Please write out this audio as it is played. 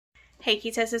Hey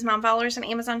Ketosis Mom followers and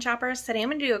Amazon shoppers, today I'm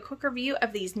going to do a quick review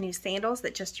of these new sandals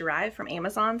that just arrived from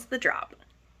Amazon's The Drop.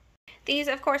 These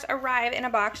of course arrive in a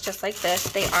box just like this.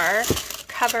 They are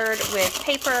covered with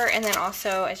paper and then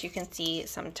also, as you can see,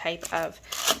 some type of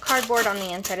cardboard on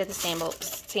the inside of the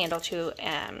sandal to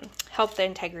help the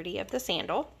integrity of the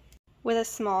sandal, with a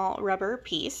small rubber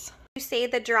piece. You see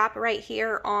the drop right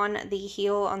here on the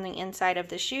heel on the inside of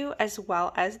the shoe as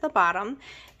well as the bottom.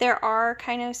 There are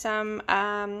kind of some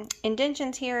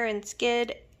indentions here and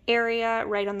skid area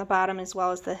right on the bottom, as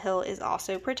well as the heel is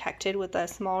also protected with a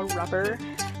small rubber.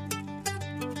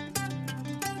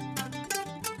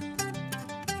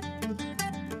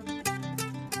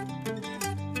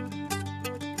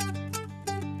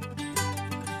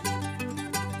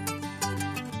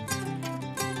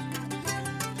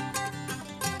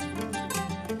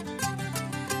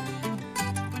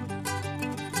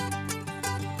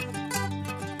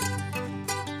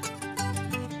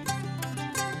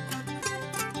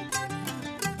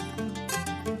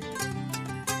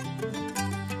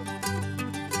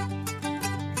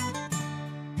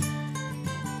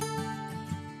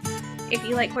 If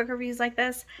you like quick reviews like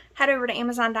this, head over to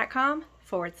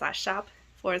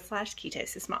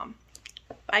amazon.com/shop/ketosismom.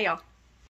 Bye y'all.